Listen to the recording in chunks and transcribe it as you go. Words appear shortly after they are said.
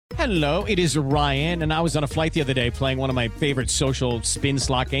Hello, it is Ryan, and I was on a flight the other day playing one of my favorite social spin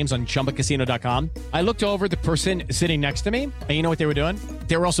slot games on ChumbaCasino.com. I looked over at the person sitting next to me, and you know what they were doing?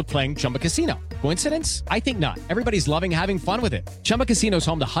 They were also playing Chumba Casino. Coincidence? I think not. Everybody's loving having fun with it. Chumba Casino is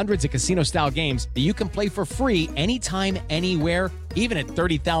home to hundreds of casino-style games that you can play for free anytime, anywhere, even at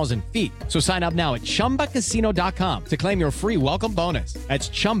 30,000 feet. So sign up now at ChumbaCasino.com to claim your free welcome bonus. That's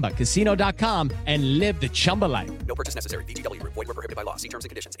ChumbaCasino.com and live the Chumba life. No purchase necessary. VGW. Void where prohibited by law. See terms and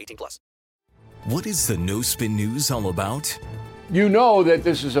conditions. 18+. What is the No Spin News all about? You know that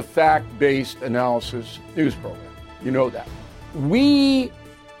this is a fact-based analysis news program. You know that. We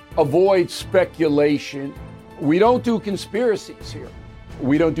avoid speculation. We don't do conspiracies here.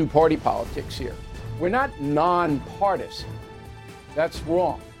 We don't do party politics here. We're not nonpartisan. That's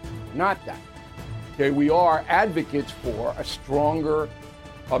wrong. Not that. Okay, we are advocates for a stronger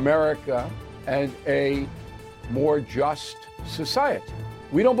America and a more just society.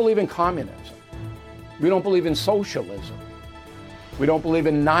 We don't believe in communism. We don't believe in socialism. We don't believe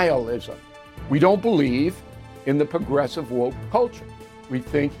in nihilism. We don't believe in the progressive woke culture. We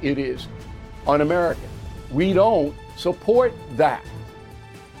think it is un-American. We don't support that.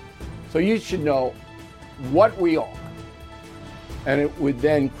 So you should know what we are, and it would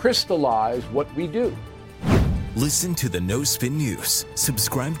then crystallize what we do. Listen to the No Spin News.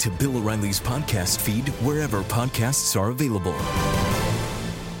 Subscribe to Bill O'Reilly's podcast feed wherever podcasts are available.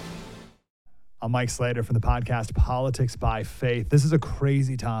 I'm Mike Slater from the podcast Politics by Faith. This is a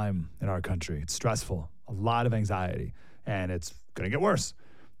crazy time in our country. It's stressful, a lot of anxiety, and it's going to get worse.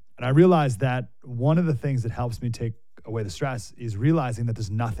 And I realized that one of the things that helps me take away the stress is realizing that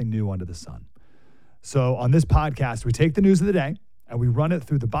there's nothing new under the sun. So on this podcast, we take the news of the day and we run it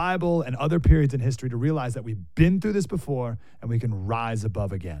through the Bible and other periods in history to realize that we've been through this before and we can rise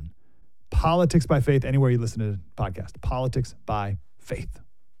above again. Politics by Faith, anywhere you listen to the podcast. Politics by Faith.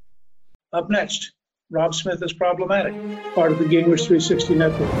 Up next, Rob Smith is problematic, part of the Gingrich 360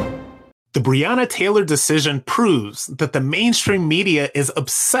 Network. The Breonna Taylor decision proves that the mainstream media is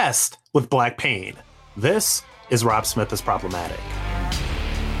obsessed with Black pain. This is Rob Smith is problematic.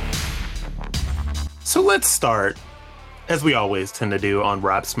 So let's start, as we always tend to do on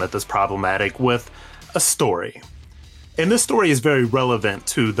Rob Smith is problematic, with a story. And this story is very relevant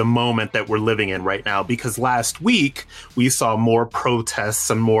to the moment that we're living in right now, because last week we saw more protests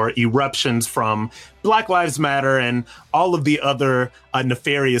and more eruptions from Black Lives Matter and all of the other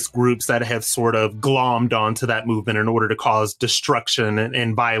nefarious groups that have sort of glommed onto that movement in order to cause destruction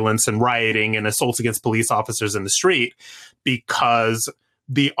and violence and rioting and assaults against police officers in the street, because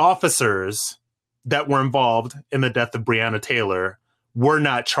the officers that were involved in the death of Breonna Taylor were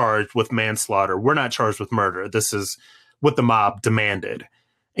not charged with manslaughter, were not charged with murder. This is what the mob demanded.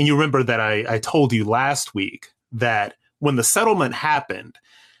 And you remember that I told you last week that when the settlement happened,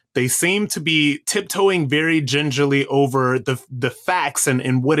 they seemed to be tiptoeing very gingerly over the facts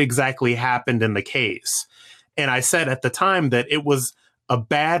and what exactly happened in the case. And I said at the time that it was a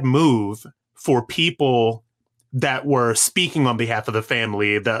bad move for people that were speaking on behalf of the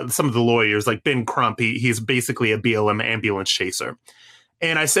family, some of the lawyers, like Ben Crump, he's basically a BLM ambulance chaser.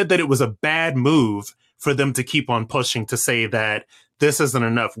 And I said that it was a bad move for them to keep on pushing to say that this isn't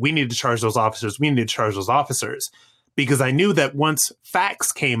enough. We need to charge those officers. We need to charge those officers. Because I knew that once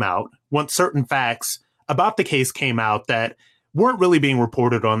facts came out, once certain facts about the case came out that weren't really being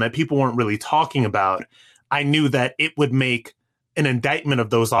reported on, that people weren't really talking about, I knew that it would make an indictment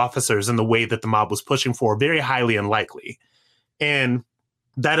of those officers in the way that the mob was pushing for very highly unlikely. And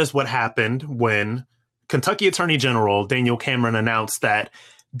that is what happened when Kentucky Attorney General Daniel Cameron announced that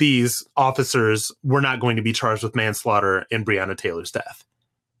these officers were not going to be charged with manslaughter in Breonna Taylor's death.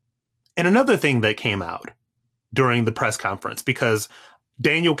 And another thing that came out during the press conference, because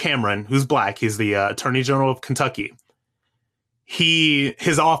Daniel Cameron, who's Black, he's the Attorney General of Kentucky,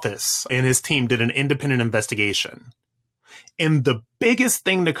 his office and his team did an independent investigation. And the biggest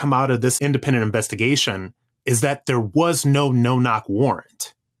thing to come out of this independent investigation is that there was no no-knock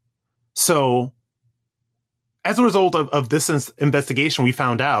warrant. So as a result of this investigation, we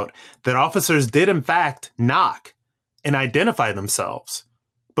found out that officers did, in fact, knock and identify themselves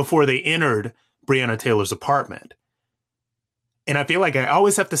before they entered Breonna Taylor's apartment. And I feel like I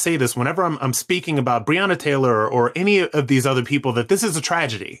always have to say this whenever I'm speaking about Breonna Taylor or any of these other people, that this is a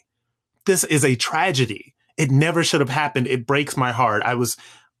tragedy. This is a tragedy. It never should have happened. It breaks my heart. I was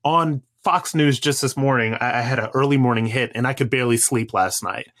on Fox News just this morning. I had an early morning hit and I could barely sleep last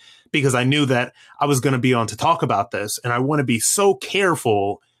night because I knew that I was going to be on to talk about this. And I want to be so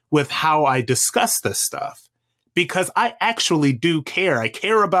careful with how I discuss this stuff because I actually do care. I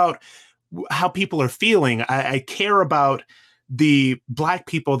care about how people are feeling. I care about the Black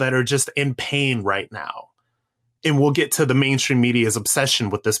people that are just in pain right now. And we'll get to the mainstream media's obsession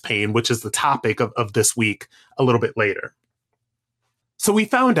with this pain, which is the topic of this week a little bit later. So we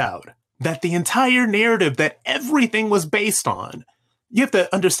found out that the entire narrative that everything was based on, you have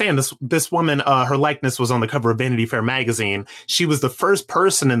to understand this woman, her likeness was on the cover of Vanity Fair magazine. She was the first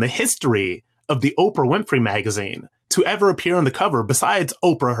person in the history of the Oprah Winfrey magazine to ever appear on the cover besides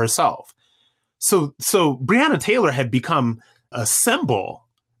Oprah herself. So Breonna Taylor had become a symbol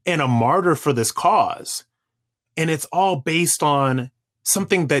and a martyr for this cause. And it's all based on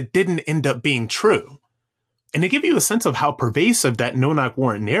something that didn't end up being true. And to give you a sense of how pervasive that no-knock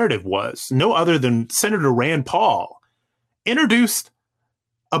warrant narrative was, no other than Senator Rand Paul introduced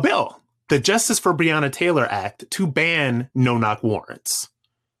a bill, the Justice for Breonna Taylor Act, to ban no-knock warrants.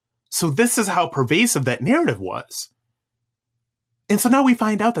 So this is how pervasive that narrative was. And so now we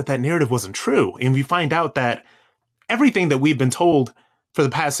find out that that narrative wasn't true. And we find out that everything that we've been told for the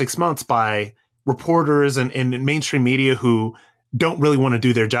past 6 months by reporters and mainstream media who don't really want to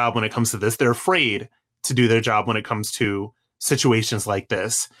do their job when it comes to this, they're afraid to do their job when it comes to situations like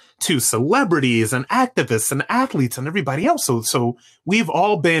this, to celebrities and activists and athletes and everybody else. So we've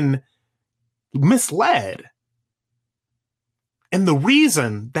all been misled. And the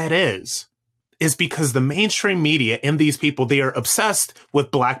reason that is because the mainstream media and these people, they are obsessed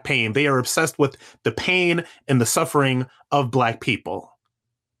with Black pain. They are obsessed with the pain and the suffering of Black people.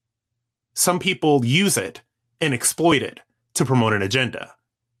 Some people use it and exploit it to promote an agenda.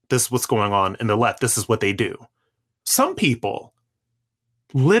 This is what's going on in the left. This is what they do. Some people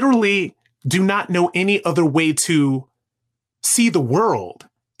literally do not know any other way to see the world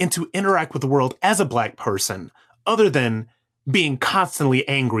and to interact with the world as a Black person other than being constantly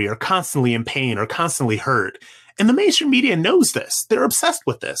angry or constantly in pain or constantly hurt. And the mainstream media knows this. They're obsessed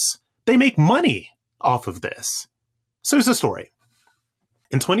with this. They make money off of this. So here's the story.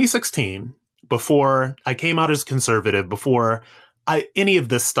 In 2016, before I came out as conservative, before any of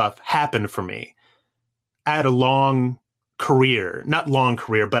this stuff happened for me, I had a long career, not long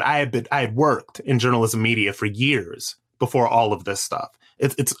career, but I had worked in journalism media for years before all of this stuff.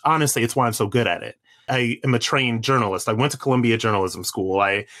 It's honestly, it's why I'm so good at it. I am a trained journalist. I went to Columbia Journalism School.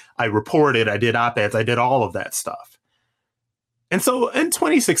 I reported, I did op-eds, I did all of that stuff. And so in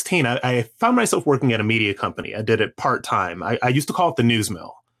 2016, I found myself working at a media company. I did it part-time. I used to call it the news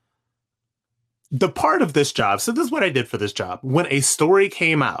mill. The part of this job, so this is what I did for this job. When a story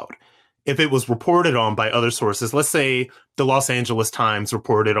came out, if it was reported on by other sources, let's say the Los Angeles Times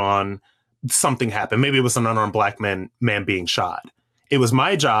reported on something happened. Maybe it was an unarmed Black man being shot. It was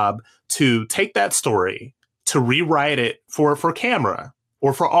my job to take that story, to rewrite it for camera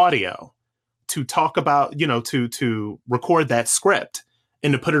or for audio, to talk about, to record that script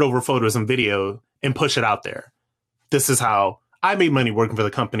and to put it over photos and video and push it out there. This is how I made money working for the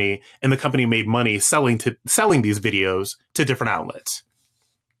company, and the company made money selling these videos to different outlets.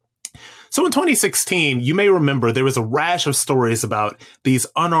 So in 2016, you may remember there was a rash of stories about these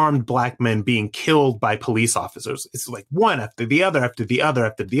unarmed Black men being killed by police officers. It's like one after the other, after the other,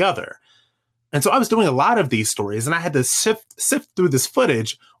 after the other. And so I was doing a lot of these stories, and I had to sift through this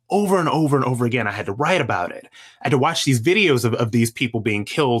footage over and over and over again. I had to write about it. I had to watch these videos of these people being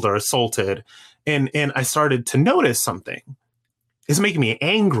killed or assaulted. And I started to notice something. It's making me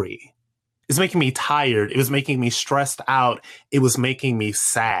angry. It's making me tired. It was making me stressed out. It was making me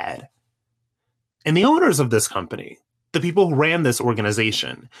sad. And the owners of this company, the people who ran this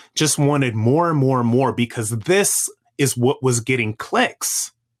organization, just wanted more and more and more because this is what was getting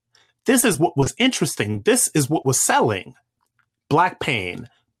clicks. This is what was interesting. This is what was selling. Black pain,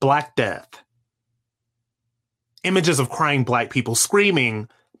 Black death. Images of crying Black people screaming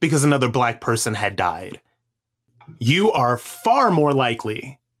because another Black person had died. You are far more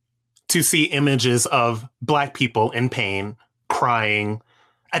likely to see images of Black people in pain, crying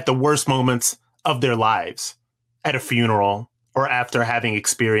at the worst moments of their lives, at a funeral or after having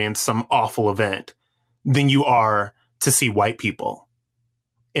experienced some awful event, than you are to see white people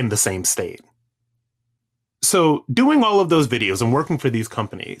in the same state. So doing all of those videos and working for these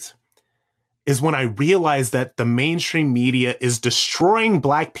companies is when I realized that the mainstream media is destroying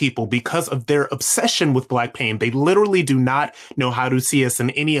Black people because of their obsession with Black pain. They literally do not know how to see us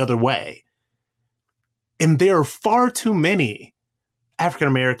in any other way. And there are far too many African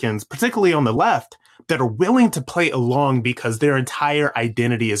Americans, particularly on the left, that are willing to play along because their entire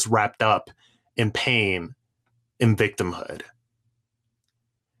identity is wrapped up in pain and victimhood.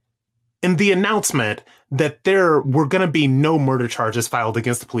 And the announcement that there were going to be no murder charges filed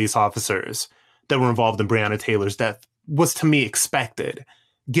against the police officers that were involved in Breonna Taylor's death was, to me, expected,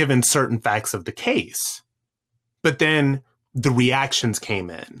 given certain facts of the case. But then the reactions came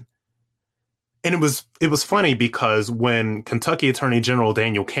in. And it was funny because when Kentucky Attorney General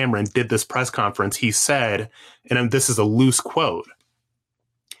Daniel Cameron did this press conference, he said, and this is a loose quote,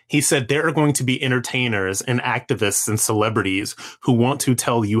 he said, there are going to be entertainers and activists and celebrities who want to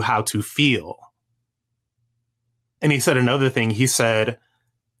tell you how to feel. And he said another thing. He said,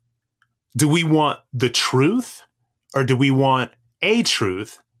 do we want the truth or do we want a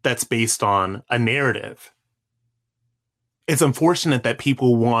truth that's based on a narrative? It's unfortunate that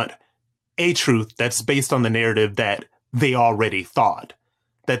people want a truth that's based on the narrative that they already thought,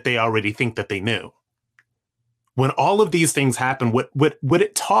 that they already think that they knew. When all of these things happen, what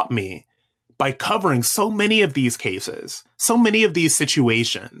it taught me by covering so many of these cases, so many of these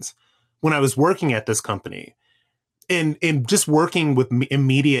situations, when I was working at this company and just working with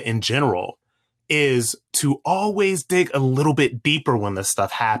media in general, is to always dig a little bit deeper when this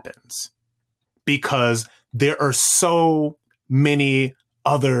stuff happens, because there are so many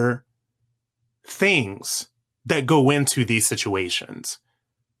other things that go into these situations.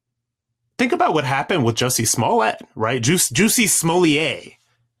 Think about what happened with Jussie Smollett, right? Jussie Smollett.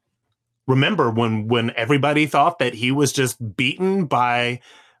 Remember when everybody thought that he was just beaten by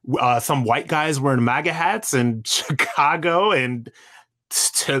some white guys wearing MAGA hats in Chicago and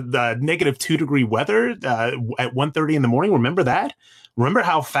to the -2-degree weather at 1:30 in the morning? Remember that? Remember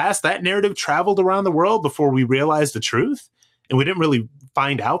how fast that narrative traveled around the world before we realized the truth? And we didn't really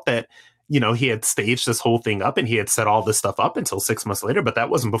find out that, you know, he had staged this whole thing up and he had set all this stuff up until 6 months later. But that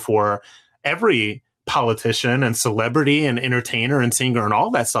wasn't before every politician and celebrity and entertainer and singer and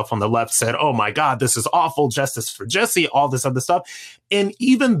all that stuff on the left said, oh my God, this is awful, justice for Jussie, all this other stuff. And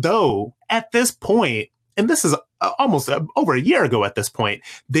even though at this point, and this is almost over a year ago at this point,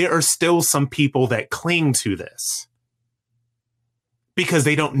 there are still some people that cling to this because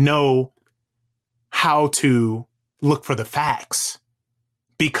they don't know how to look for the facts,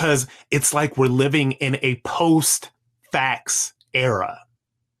 because it's like we're living in a post-facts era.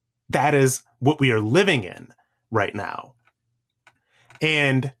 That is what we are living in right now.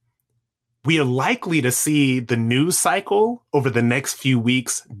 And we are likely to see the news cycle over the next few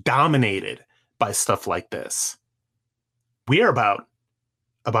weeks dominated by stuff like this. We are about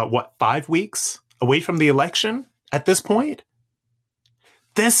what, 5 weeks away from the election at this point?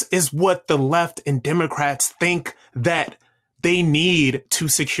 This is what the left and Democrats think that they need to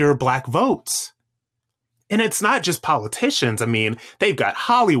secure black votes. And it's not just politicians. I mean, they've got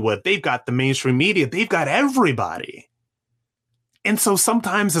Hollywood, they've got the mainstream media, they've got everybody. And so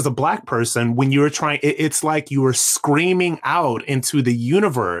sometimes as a black person, when you're trying, it's like you are screaming out into the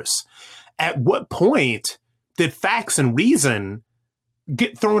universe. At what point did facts and reason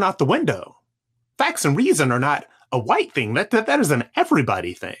get thrown out the window? Facts and reason are not a white thing. That is an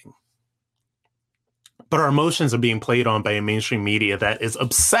everybody thing. But our emotions are being played on by a mainstream media that is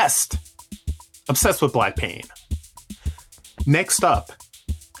obsessed with black pain. Next up,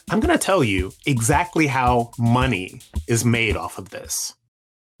 I'm going to tell you exactly how money is made off of this.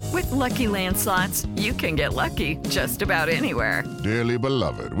 With Lucky Land Slots, you can get lucky just about anywhere. Dearly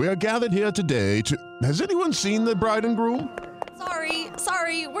beloved, we are gathered here today to... Has anyone seen the bride and groom?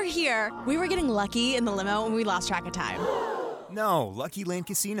 Sorry, we're here. We were getting lucky in the limo and we lost track of time. No, Lucky Land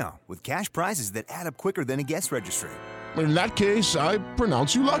Casino, with cash prizes that add up quicker than a guest registry. In that case, I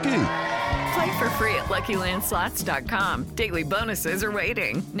pronounce you lucky. Play for free at LuckyLandSlots.com. Daily bonuses are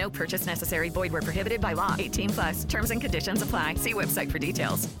waiting. No purchase necessary. Void where prohibited by law. 18+. Terms and conditions apply. See website for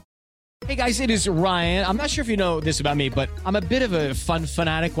details. Hey guys, it is Ryan. I'm not sure if you know this about me, but I'm a bit of a fun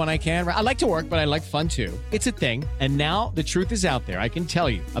fanatic when I can. I like to work, but I like fun too. It's a thing. And now the truth is out there. I can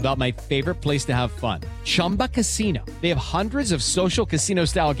tell you about my favorite place to have fun. Chumba Casino. They have hundreds of social casino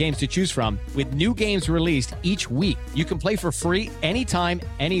style games to choose from with new games released each week. You can play for free anytime,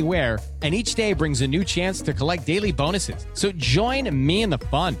 anywhere. And each day brings a new chance to collect daily bonuses. So join me in the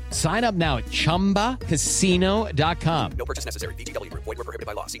fun. Sign up now at ChumbaCasino.com. No purchase necessary. VGW Group. Void where prohibited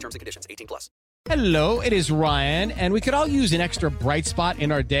by law. See terms and conditions. 18+. Hello, it is Ryan, and we could all use an extra bright spot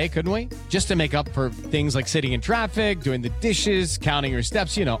in our day, couldn't we? Just to make up for things like sitting in traffic, doing the dishes, counting your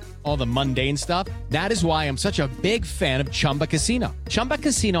steps, you know, all the mundane stuff. That is why I'm such a big fan of Chumba Casino. Chumba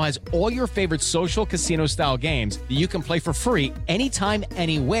Casino has all your favorite social casino-style games that you can play for free anytime,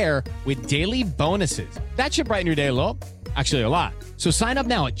 anywhere with daily bonuses. That should brighten your day a little. Actually, a lot. So sign up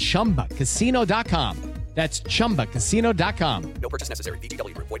now at ChumbaCasino.com. That's ChumbaCasino.com. No purchase necessary.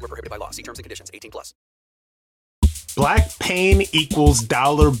 VGW Group. Void where prohibited by law. See terms and conditions. 18+. Black pain equals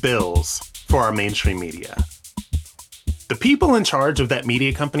dollar bills for our mainstream media. The people in charge of that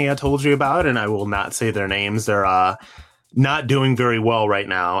media company I told you about, and I will not say their names, they're not doing very well right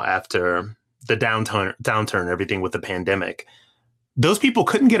now after the downturn, everything with the pandemic, those people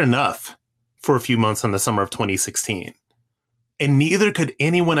couldn't get enough for a few months in the summer of 2016. And neither could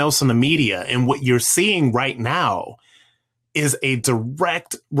anyone else in the media. And what you're seeing right now is a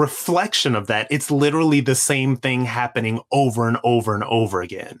direct reflection of that. It's literally the same thing happening over and over and over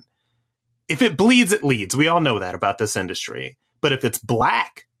again. If it bleeds, it leads. We all know that about this industry. But if it's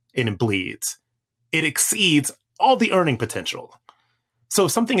black and it bleeds, it exceeds all the earning potential. So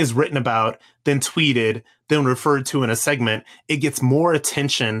if something is written about, then tweeted, then referred to in a segment, it gets more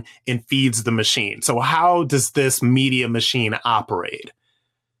attention and feeds the machine. So how does this media machine operate?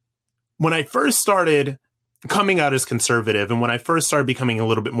 When I first started coming out as conservative, and when I first started becoming a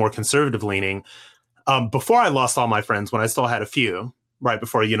little bit more conservative leaning, before I lost all my friends, when I still had a few, right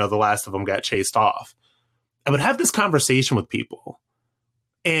before, the last of them got chased off, I would have this conversation with people.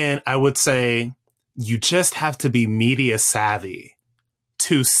 And I would say, you just have to be media savvy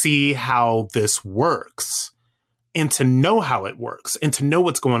to see how this works and to know how it works and to know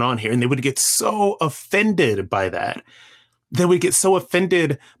what's going on here. And they would get so offended by that. They would get so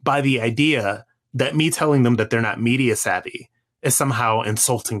offended by the idea that me telling them that they're not media savvy is somehow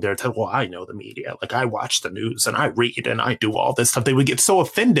insulting their well, I know the media. Like, I watch the news and I read and I do all this stuff. They would get so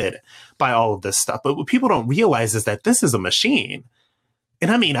offended by all of this stuff. But what people don't realize is that this is a machine.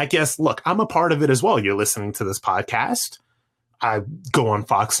 And I mean, I guess, look, I'm a part of it as well. You're listening to this podcast. I go on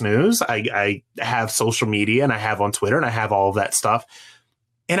Fox News. I have social media, and I have on Twitter, and I have all of that stuff.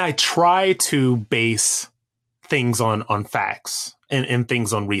 And I try to base things on facts and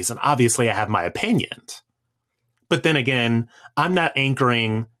things on reason. Obviously, I have my opinions. But then again, I'm not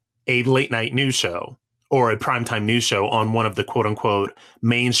anchoring a late night news show or a primetime news show on one of the quote unquote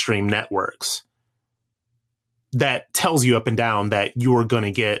mainstream networks that tells you up and down that you're going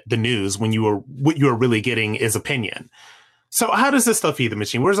to get the news when what you're really getting is opinion. So how does this stuff feed the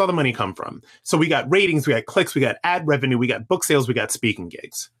machine? Where's all the money come from? So we got ratings, we got clicks, we got ad revenue, we got book sales, we got speaking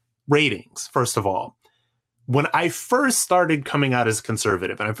gigs. Ratings, first of all. When I first started coming out as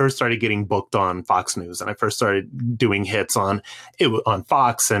conservative and I first started getting booked on Fox News and I first started doing hits on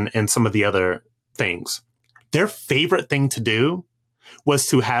Fox and some of the other things, their favorite thing to do was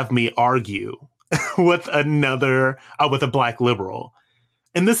to have me argue with a black liberal.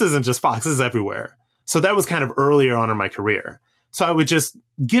 And this isn't just Fox, this is everywhere. So that was kind of earlier on in my career. So I would just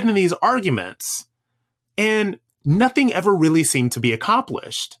get in these arguments and nothing ever really seemed to be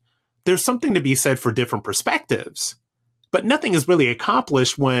accomplished. There's something to be said for different perspectives, but nothing is really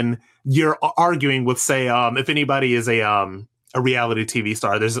accomplished when you're arguing with, say, if anybody is a reality TV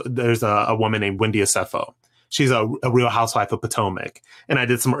star, there's a woman named Wendy Asefo. She's a Real Housewife of Potomac. And I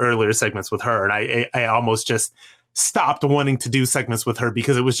did some earlier segments with her. And I almost just stopped wanting to do segments with her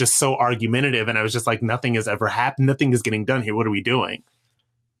because it was just so argumentative. And I was just like, nothing has ever happened. Nothing is getting done here. What are we doing?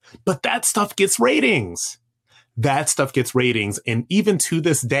 But that stuff gets ratings. That stuff gets ratings. And even to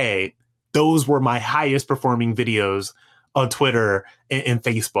this day, those were my highest performing videos on Twitter and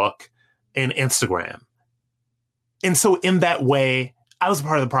Facebook and Instagram. And so in that way, I was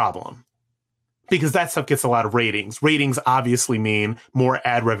part of the problem because that stuff gets a lot of ratings. Ratings obviously mean more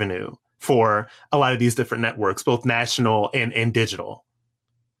ad revenue for a lot of these different networks, both national and digital.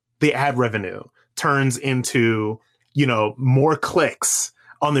 The ad revenue turns into, more clicks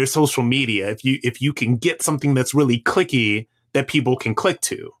on their social media. If you can get something that's really clicky that people can click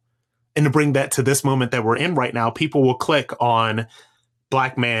to. And to bring that to this moment that we're in right now, people will click on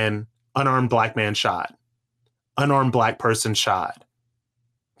black man, unarmed black man shot, unarmed black person shot.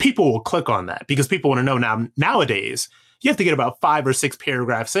 People will click on that because people want to know. Nowadays, you have to get about 5 or 6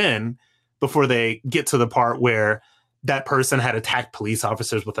 paragraphs in before they get to the part where that person had attacked police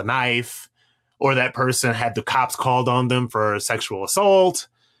officers with a knife, or that person had the cops called on them for sexual assault.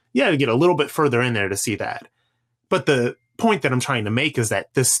 You have to get a little bit further in there to see that. But the point that I'm trying to make is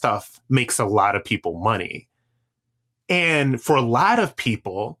that this stuff makes a lot of people money. And for a lot of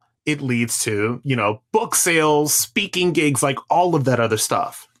people, it leads to, book sales, speaking gigs, like all of that other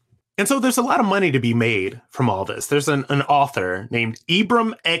stuff. And so there's a lot of money to be made from all this. There's an author named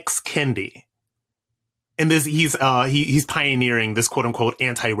Ibram X. Kendi. And he's pioneering this quote unquote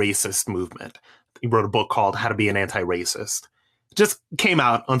anti-racist movement. He wrote a book called How to Be an Anti-Racist. It just came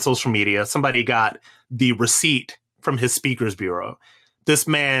out on social media. Somebody got the receipt from his speakers bureau. This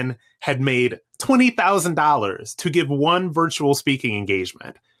man had made $20,000 to give one virtual speaking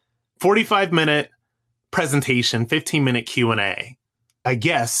engagement, 45-minute presentation, 15-minute Q&A. I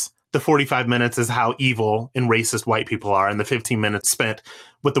guess the 45 minutes is how evil and racist white people are, and the 15 minutes spent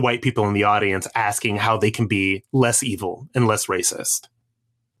with the white people in the audience asking how they can be less evil and less racist.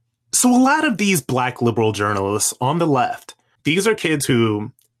 So a lot of these black liberal journalists on the left, these are kids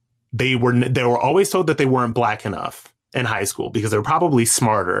who They were always told that they weren't black enough in high school because they're probably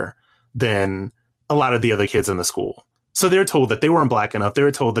smarter than a lot of the other kids in the school. So they're told that they weren't black enough. They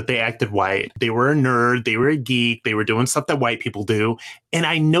were told that they acted white. They were a nerd. They were a geek. They were doing stuff that white people do. And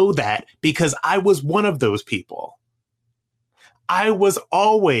I know that because I was one of those people. I was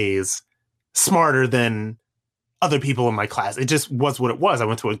always smarter than other people in my class. It just was what it was. I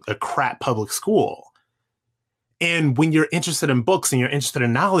went to a crap public school. And when you're interested in books and you're interested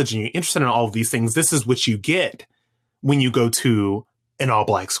in knowledge and you're interested in all of these things, this is what you get when you go to an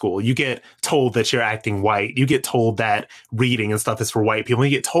all-black school. You get told that you're acting white. You get told that reading and stuff is for white people. You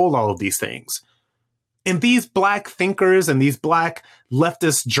get told all of these things. And these black thinkers and these black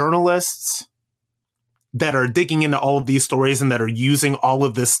leftist journalists that are digging into all of these stories and that are using all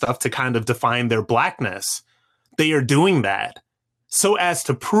of this stuff to kind of define their blackness, they are doing that so as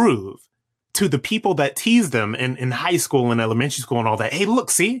to prove to the people that tease them in high school and elementary school and all that, hey, look,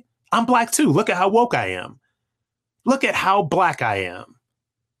 see, I'm black too. Look at how woke I am. Look at how black I am.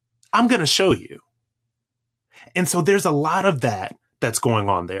 I'm going to show you. And so there's a lot of that that's going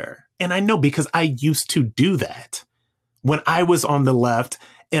on there. And I know because I used to do that when I was on the left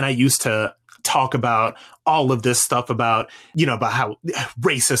and I used to talk about all of this stuff about, about how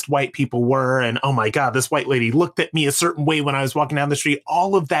racist white people were. And, oh my God, this white lady looked at me a certain way when I was walking down the street.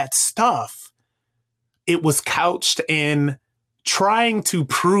 All of that stuff, it was couched in trying to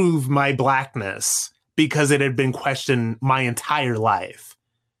prove my blackness because it had been questioned my entire life.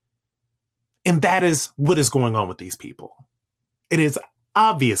 And that is what is going on with these people. It is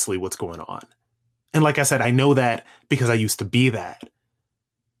obviously what's going on. And like I said, I know that because I used to be that.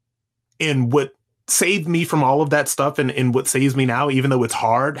 And what saved me from all of that stuff and what saves me now, even though it's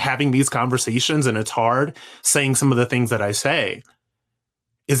hard having these conversations and it's hard saying some of the things that I say,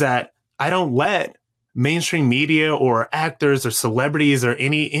 is that I don't let mainstream media or actors or celebrities or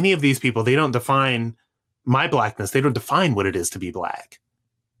any of these people, they don't define my blackness. They don't define what it is to be black.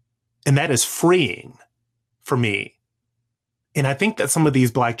 And that is freeing for me. And I think that some of these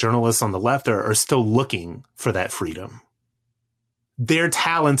black journalists on the left are still looking for that freedom. Their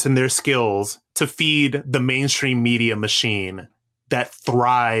talents and their skills to feed the mainstream media machine that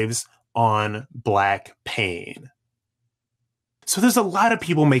thrives on black pain. So there's a lot of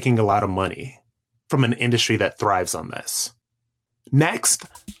people making a lot of money from an industry that thrives on this. Next,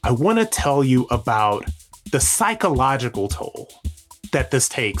 I want to tell you about the psychological toll that this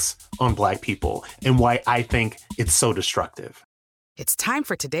takes on black people and why I think it's so destructive. It's time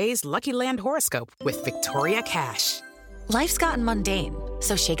for today's Lucky Land horoscope with Victoria Cash. Life's gotten mundane,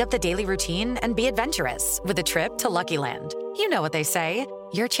 so shake up the daily routine and be adventurous with a trip to Lucky Land. You know what they say,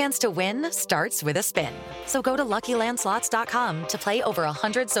 your chance to win starts with a spin. So go to LuckyLandSlots.com to play over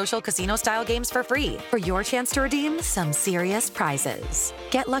 100 social casino-style games for free for your chance to redeem some serious prizes.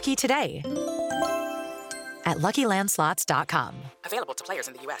 Get lucky today at LuckyLandSlots.com. Available to players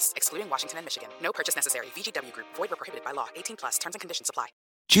in the U.S., excluding Washington and Michigan. No purchase necessary. VGW Group. Void where prohibited by law. 18+. Terms and conditions apply.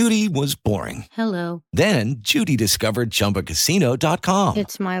 Judy was boring. Hello. Then Judy discovered ChumbaCasino.com.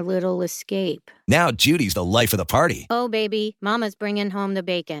 It's my little escape. Now Judy's the life of the party. Oh, baby, mama's bringing home the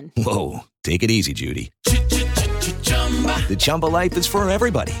bacon. Whoa, take it easy, Judy. The Chumba life is for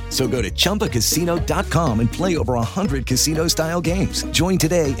everybody. So go to ChumbaCasino.com and play over 100 casino-style games. Join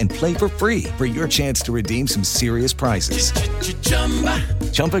today and play for free for your chance to redeem some serious prizes.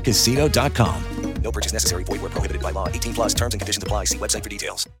 ChumbaCasino.com. No purchase necessary. Void where prohibited by law. 18+. Terms and conditions apply. See website for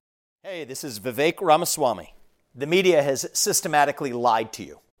details. Hey, this is Vivek Ramaswamy. The media has systematically lied to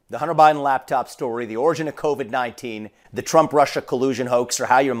you. The Hunter Biden laptop story, the origin of COVID-19, the Trump-Russia collusion hoax, or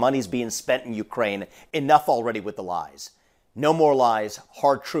how your money's being spent in Ukraine. Enough already with the lies. No more lies,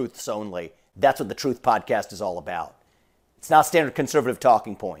 hard truths only. That's what the Truth Podcast is all about. It's not standard conservative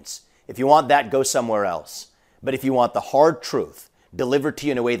talking points. If you want that, go somewhere else. But if you want the hard truth delivered to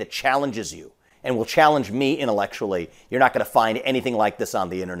you in a way that challenges you, and will challenge me intellectually, you're not going to find anything like this on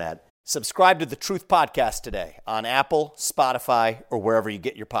the internet. Subscribe to the Truth Podcast today on Apple, Spotify, or wherever you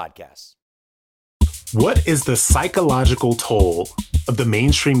get your podcasts. What is the psychological toll of the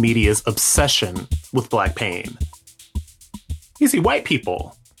mainstream media's obsession with black pain? You see, white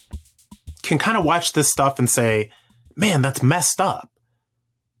people can kind of watch this stuff and say, man, that's messed up.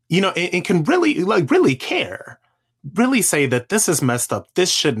 And can really care. Really say that this is messed up.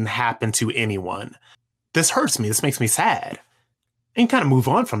 This shouldn't happen to anyone. This hurts me. This makes me sad. And kind of move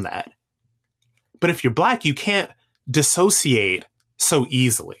on from that. But if you're black, you can't dissociate so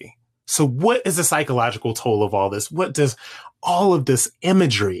easily. So what is the psychological toll of all this? What does all of this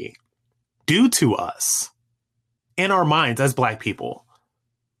imagery do to us in our minds as black people?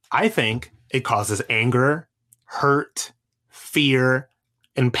 I think it causes anger, hurt, fear,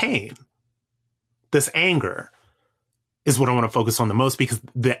 and pain. This anger is what I want to focus on the most, because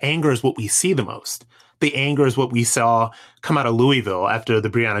the anger is what we see the most. The anger is what we saw come out of Louisville after the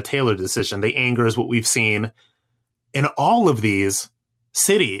Breonna Taylor decision. The anger is what we've seen in all of these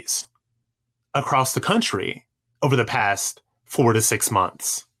cities across the country over the past 4 to 6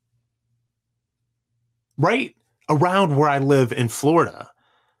 months. Right around where I live in Florida,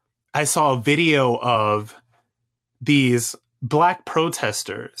 I saw a video of these Black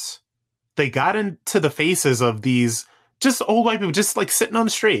protesters. They got into the faces of these just old white people, just like sitting on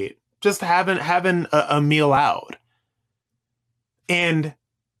the street, just having a meal out. And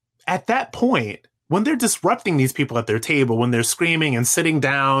at that point, when they're disrupting these people at their table, when they're screaming and sitting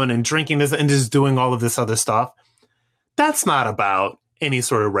down and drinking this and just doing all of this other stuff, that's not about any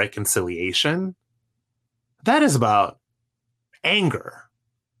sort of reconciliation. That is about anger.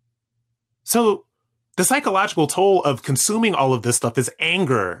 So the psychological toll of consuming all of this stuff is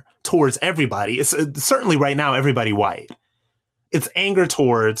anger towards everybody. It's certainly right now, everybody white. It's anger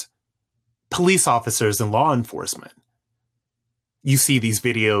towards police officers and law enforcement. You see these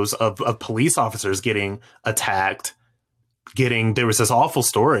videos of police officers getting attacked, there was this awful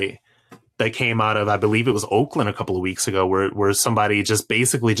story that came out of, I believe it was Oakland a couple of weeks ago, where somebody just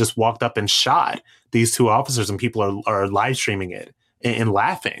basically just walked up and shot these 2 officers, and people are live streaming it and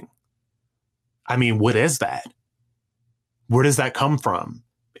laughing. I mean, what is that? Where does that come from,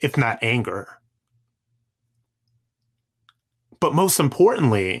 if not anger? But most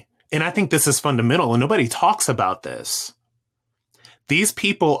importantly, and I think this is fundamental, and nobody talks about this, these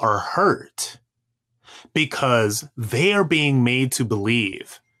people are hurt because they are being made to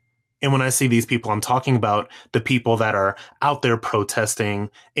believe. And when I see these people, I'm talking about the people that are out there protesting,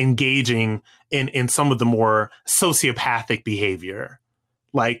 engaging in some of the more sociopathic behavior,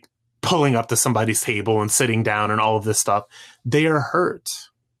 like pulling up to somebody's table and sitting down and all of this stuff. They are hurt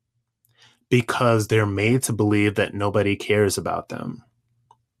because they're made to believe that nobody cares about them.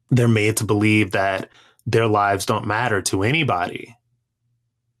 They're made to believe that their lives don't matter to anybody.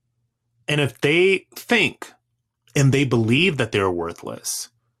 And if they think and they believe that they're worthless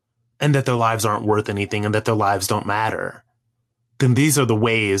and that their lives aren't worth anything and that their lives don't matter, then these are the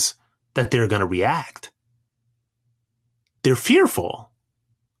ways that they're going to react. They're fearful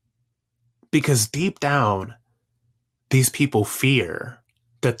because deep down, these people fear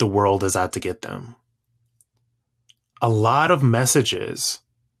that the world is out to get them. A lot of messages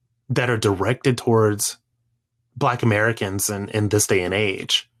that are directed towards Black Americans in this day and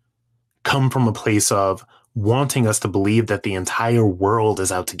age come from a place of wanting us to believe that the entire world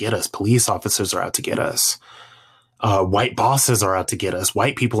is out to get us. Police officers are out to get us. White bosses are out to get us.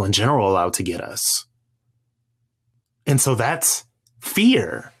 White people in general are out to get us. And so that's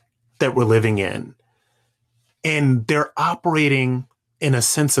fear that we're living in. And they're operating in a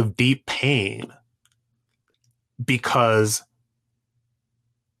sense of deep pain because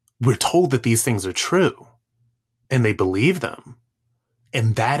we're told that these things are true and they believe them.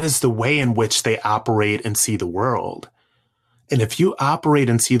 And that is the way in which they operate and see the world. And if you operate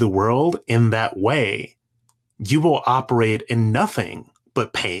and see the world in that way, you will operate in nothing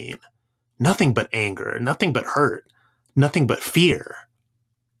but pain, nothing but anger, nothing but hurt, nothing but fear.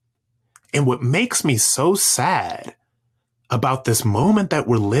 And what makes me so sad about this moment that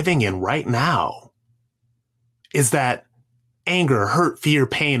we're living in right now is that anger, hurt, fear,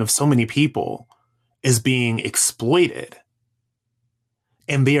 pain of so many people is being exploited.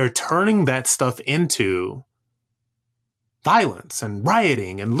 And they are turning that stuff into violence and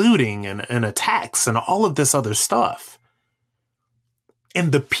rioting and looting and attacks and all of this other stuff.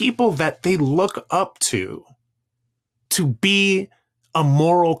 And the people that they look up to be a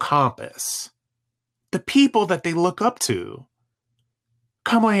moral compass, the people that they look up to,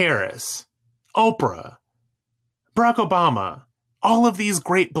 Kamala Harris, Oprah, Barack Obama, all of these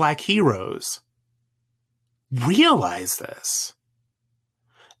great Black heroes, realize this.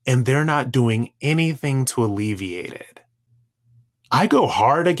 And they're not doing anything to alleviate it. I go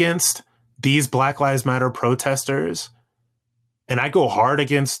hard against these Black Lives Matter protesters, and I go hard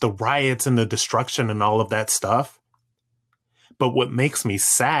against the riots and the destruction and all of that stuff. But what makes me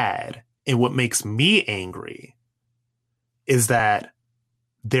sad and what makes me angry is that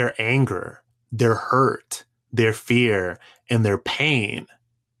their anger, their hurt, their fear, and their pain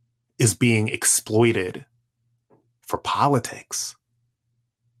is being exploited for politics,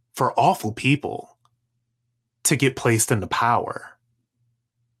 for awful people to get placed into power.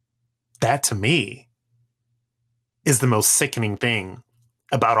 That, to me, is the most sickening thing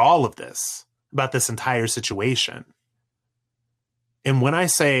about all of this, about this entire situation. And when I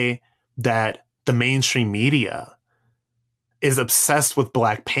say that the mainstream media is obsessed with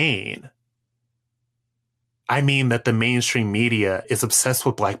Black pain. I mean that the mainstream media is obsessed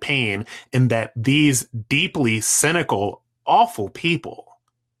with Black pain, and that these deeply cynical, awful people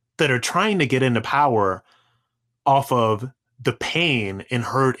that are trying to get into power off of the pain and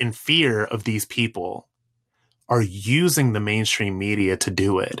hurt and fear of these people are using the mainstream media to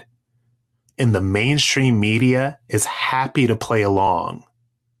do it. And the mainstream media is happy to play along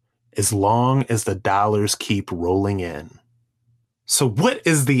as long as the dollars keep rolling in. So what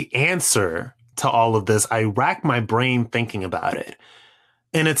is the answer to all of this? I rack my brain thinking about it.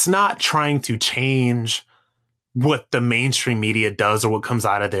 And it's not trying to change what the mainstream media does or what comes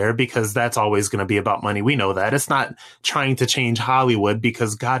out of there, because that's always going to be about money. We know that. It's not trying to change Hollywood,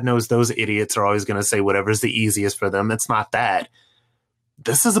 because God knows those idiots are always going to say whatever's the easiest for them. It's not that.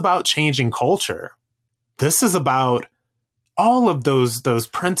 This is about changing culture. This is about all of those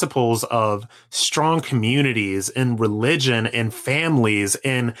principles of strong communities and religion and families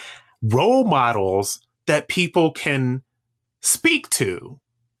and role models that people can speak to,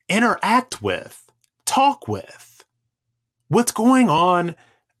 interact with, talk with. What's going on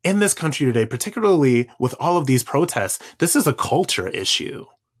in this country today, particularly with all of these protests, this is a culture issue.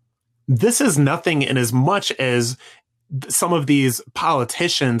 This is nothing in as much as some of these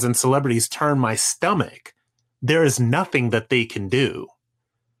politicians and celebrities turn my stomach. There is nothing that they can do.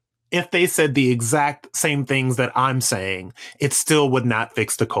 If they said the exact same things that I'm saying, it still would not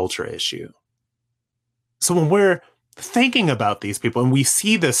fix the culture issue. So when we're thinking about these people and we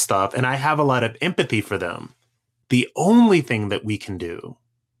see this stuff, and I have a lot of empathy for them, the only thing that we can do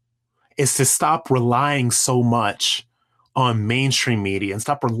is to stop relying so much on mainstream media and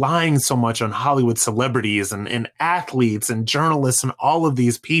stop relying so much on Hollywood celebrities and athletes and journalists and all of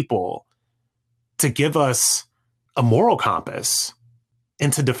these people to give us a moral compass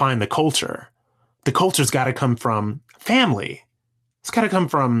and to define the culture. The culture's got to come from family. It's got to come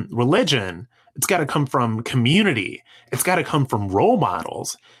from religion. It's got to come from community. It's got to come from role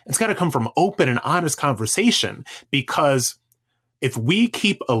models. It's got to come from open and honest conversation, because if we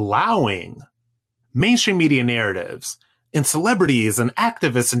keep allowing mainstream media narratives and celebrities and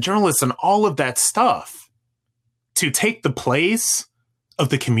activists and journalists and all of that stuff to take the place of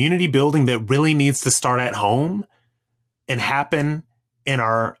the community building that really needs to start at home and happen in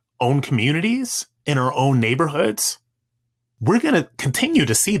our own communities, in our own neighborhoods, we're going to continue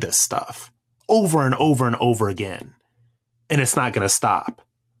to see this stuff over and over and over again. And it's not going to stop.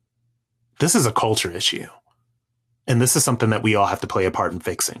 This is a culture issue. And this is something that we all have to play a part in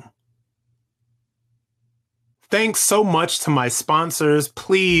fixing. Thanks so much to my sponsors.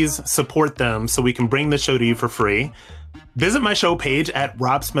 Please support them so we can bring the show to you for free. Visit my show page at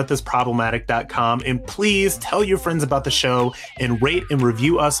robsmithisproblematic.com, and please tell your friends about the show and rate and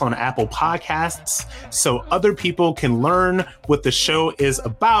review us on Apple Podcasts so other people can learn what the show is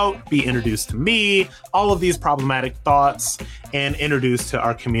about, be introduced to me, all of these problematic thoughts, and introduced to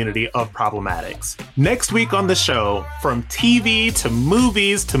our community of problematics. Next week on the show, from TV to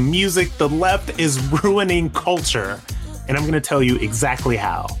movies to music, the left is ruining culture, and I'm going to tell you exactly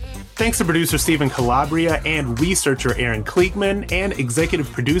how. Thanks to producer Stephen Calabria and researcher Aaron Kliegman, and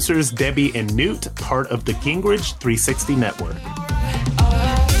executive producers Debbie and Newt, part of the Gingrich 360 Network.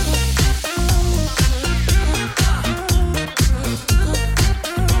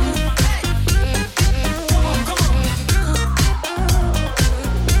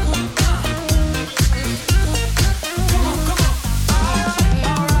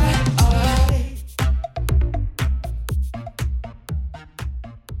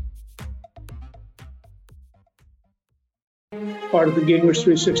 Part of the Gingrich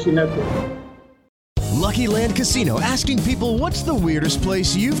 360 Network. Lucky Land Casino, asking people, what's the weirdest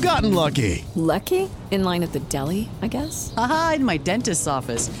place you've gotten lucky? Lucky? In line at the deli, I guess? Aha, in my dentist's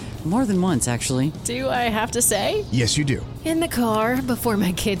office. More than once, actually. Do I have to say? Yes, you do. In the car before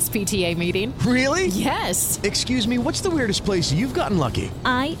my kids' PTA meeting. Really? Yes. Excuse me, what's the weirdest place you've gotten lucky?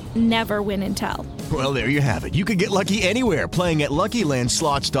 I never win and tell. Well, there you have it. You can get lucky anywhere, playing at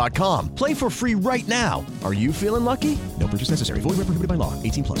LuckyLandSlots.com. Play for free right now. Are you feeling lucky? No purchase necessary. Void where prohibited by law.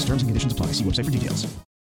 18+. Terms and conditions apply. See website for details.